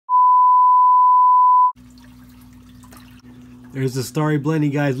There's the Starry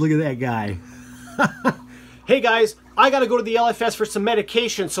Blending, guys. Look at that guy. Hey guys, I gotta go to the LFS for some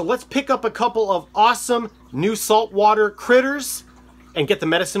medication, so let's pick up a couple of awesome new saltwater critters and get the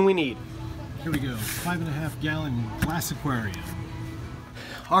medicine we need. Here we go, 5.5 gallon glass aquarium.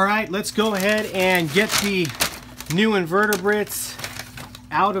 All right, let's go ahead and get the new invertebrates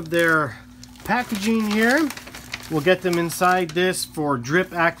out of their packaging here. We'll get them inside this for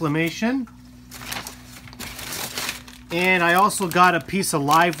drip acclimation. And I also got a piece of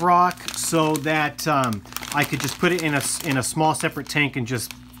live rock so that I could just put it in a small separate tank and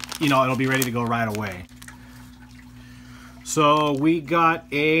just, you know, it'll be ready to go right away. So we got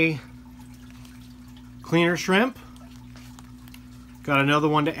a cleaner shrimp. Got another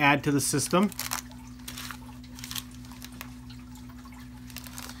one to add to the system.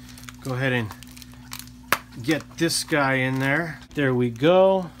 Go ahead and get this guy in there. There we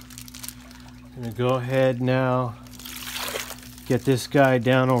go. I'm gonna go ahead now. Get this guy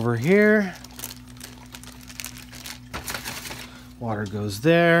down over here. Water goes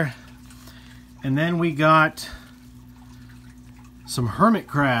there. And then we got some hermit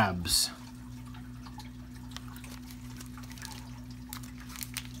crabs.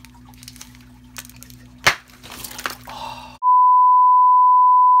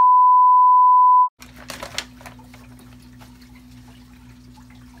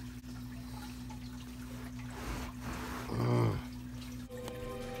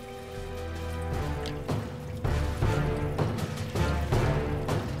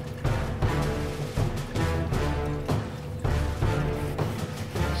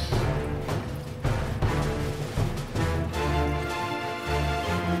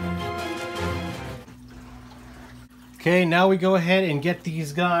 Okay, now we go ahead and get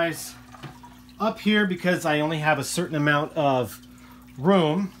these guys up here because I only have a certain amount of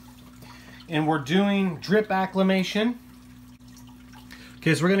room. And we're doing drip acclimation.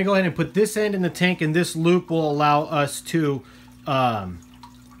 Okay, so we're gonna go ahead and put this end in the tank, and this loop will allow us to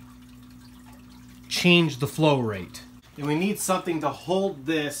change the flow rate. And we need something to hold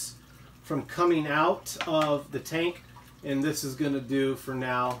this from coming out of the tank, and this is gonna do for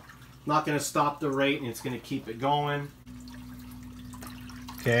now. Not going to stop the rate, and it's going to keep it going.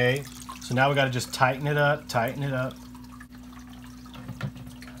 Okay, so now we got to just tighten it up, tighten it up.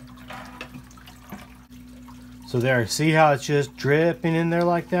 So there, see how it's just dripping in there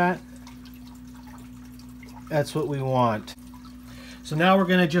like that? That's what we want. So now we're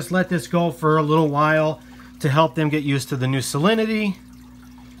going to just let this go for a little while to help them get used to the new salinity,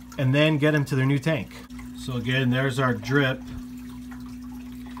 and then get them to their new tank. So again, there's our drip.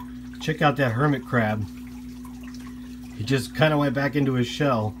 Check out that hermit crab. He just kind of went back into his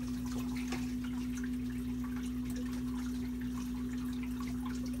shell.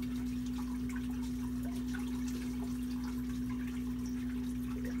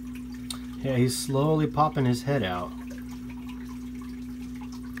 Yeah, he's slowly popping his head out.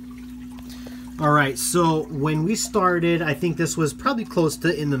 Alright, so when we started, I think this was probably close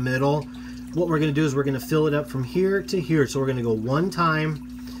to in the middle. What we're going to do is we're going to fill it up from here to here. So we're going to go one time,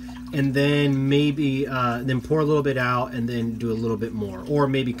 and then maybe then pour a little bit out, and then do a little bit more, or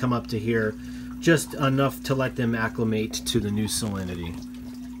maybe come up to here, just enough to let them acclimate to the new salinity.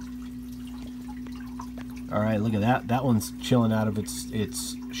 All right, look at that. That one's chilling out of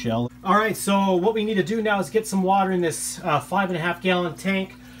its shell. All right, so what we need to do now is get some water in this 5.5 gallon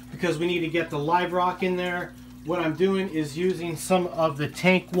tank, because we need to get the live rock in there. What I'm doing is using some of the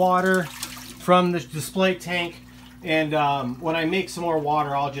tank water from the display tank. And when I make some more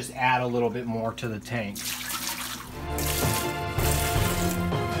water, I'll just add a little bit more to the tank.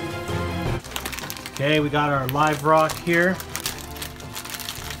 Okay, we got our live rock here.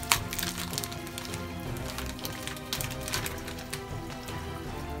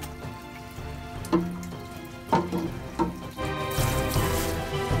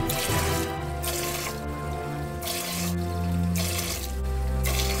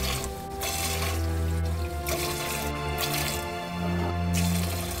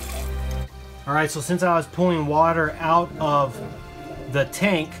 Alright, so since I was pulling water out of the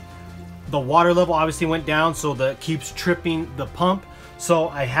tank, the water level obviously went down, so that keeps tripping the pump. So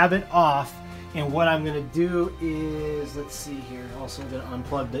I have it off, and what I'm going to do is, let's see here, also going to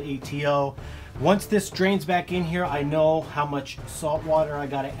unplug the ATO. Once this drains back in here, I know how much salt water I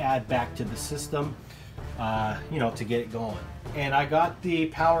got to add back to the system, you know, to get it going. And I got the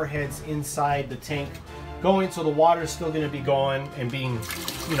power heads inside the tank going, so the water is still going to be going and being,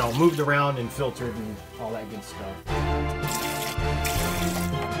 you know, moved around and filtered and all that good stuff.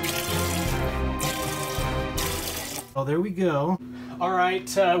 Oh, there we go. All right,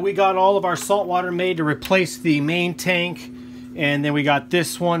 we got all of our salt water made to replace the main tank, And then we got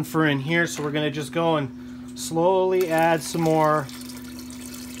this one for in here, so we're gonna just go and slowly add some more.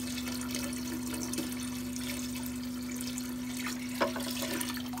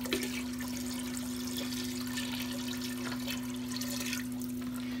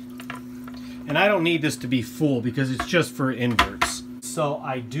 And I don't need this to be full because it's just for inverts. So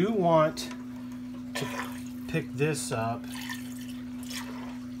I do want to pick this up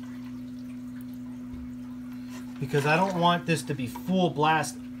because I don't want this to be full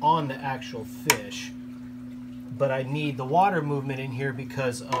blast on the actual fish, but I need the water movement in here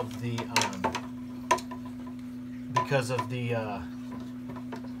because of the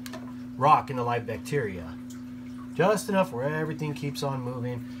rock and the live bacteria. Just enough where everything keeps on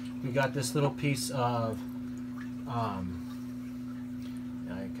moving. We got this little piece of I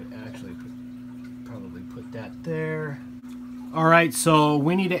could actually probably put that there. All right, so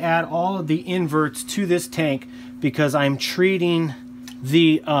we need to add all of the inverts to this tank because I'm treating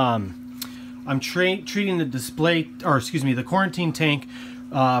the treating the display, or excuse me, the quarantine tank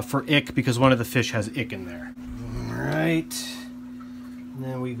for ick because one of the fish has ick in there. All right, and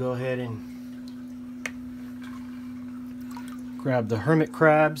then we go ahead and grab the hermit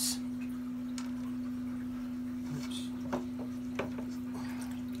crabs. Oops.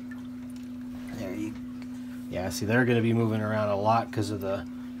 There you. Yeah, see, they're going to be moving around a lot because of the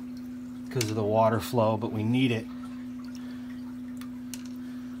water flow, but we need it.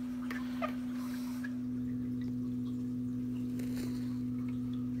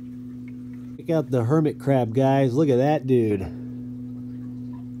 Check out the hermit crab, guys. Look at that dude.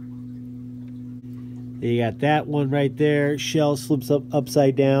 You got that one right there. Shell slips up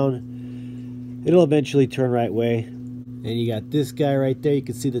upside down. It'll eventually turn right way. And you got this guy right there. You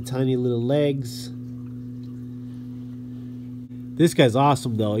can see the tiny little legs. This guy's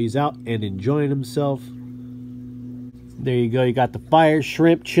awesome though. He's out and enjoying himself. There you go. You got the fire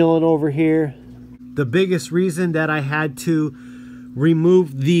shrimp chilling over here. The biggest reason that I had to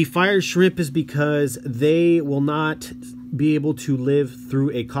remove the fire shrimp is because they will not be able to live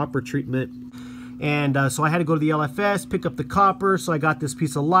through a copper treatment. And so I had to go to the LFS, pick up the copper. So I got this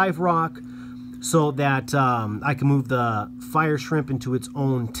piece of live rock so that I can move the fire shrimp into its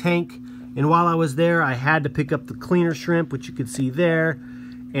own tank. And while I was there, I had to pick up the cleaner shrimp, which you can see there,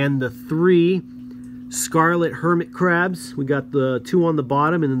 and the 3 scarlet hermit crabs. We got the 2 on the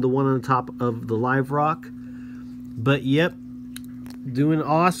bottom and then the 1 on the top of the live rock. But yep, doing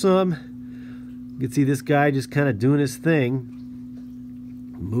awesome. You can see this guy just kind of doing his thing,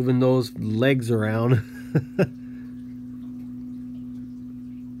 moving those legs around.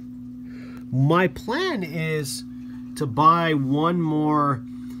 My plan is to buy one more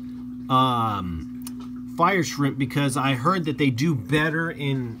fire shrimp because I heard that they do better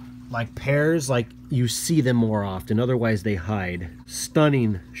in like pairs, like you see them more often, otherwise they hide.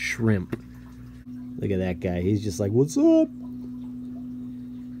 Stunning shrimp. Look at that guy, he's just like, what's up?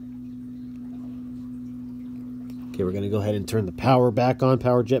 Okay, we're gonna go ahead and turn the power back on,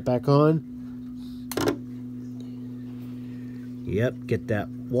 power jet back on. Yep, get that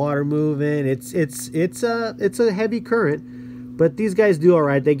water moving. It's a heavy current, but these guys do all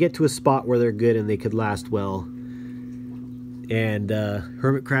right. They get to a spot where they're good and they could last well. And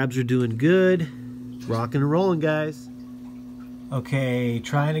hermit crabs are doing good. Rocking and rolling, guys. Okay,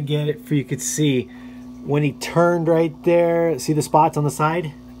 trying to get it for you could see when he turned right there. See the spots on the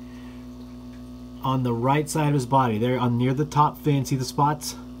side? On the right side of his body, there on near the top fin, see the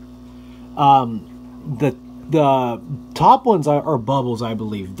spots? The top ones are bubbles, I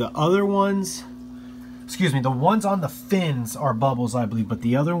believe. The other ones, excuse me, the ones on the fins are bubbles, I believe, but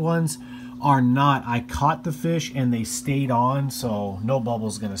the other ones are not. I caught the fish and they stayed on, so no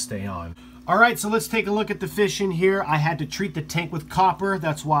bubble's gonna stay on. All right, so let's take a look at the fish in here. I had to treat the tank with copper.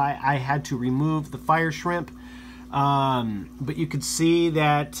 That's why I had to remove the fire shrimp. But you could see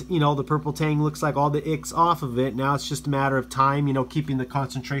that, you know, the purple tang looks like all the icks off of it. Now it's just a matter of time, you know, keeping the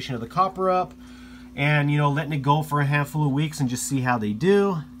concentration of the copper up and, you know, letting it go for a handful of weeks and just see how they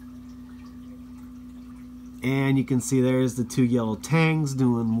do. And you can see there's the 2 yellow tangs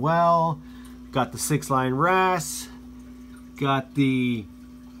doing well. Got the 6-line wrasse. Got the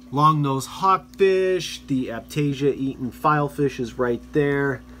long-nosed hawkfish. The aptasia-eating filefish is right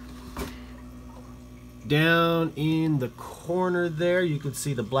there. Down in the corner there, you can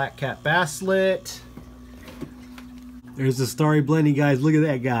see the black cat basslet. There's the starry blending, guys. Look at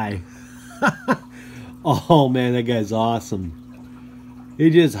that guy. Oh man, that guy's awesome. He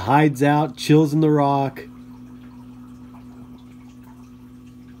just hides out, chills in the rock.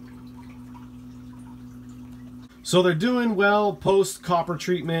 So they're doing well post copper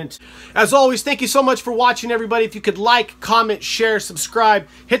treatment. As always, thank you so much for watching, everybody. If you could like, comment, share, subscribe,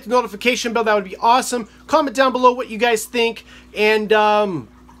 hit the notification bell, that would be awesome. Comment down below what you guys think. And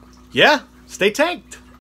yeah, stay tanked.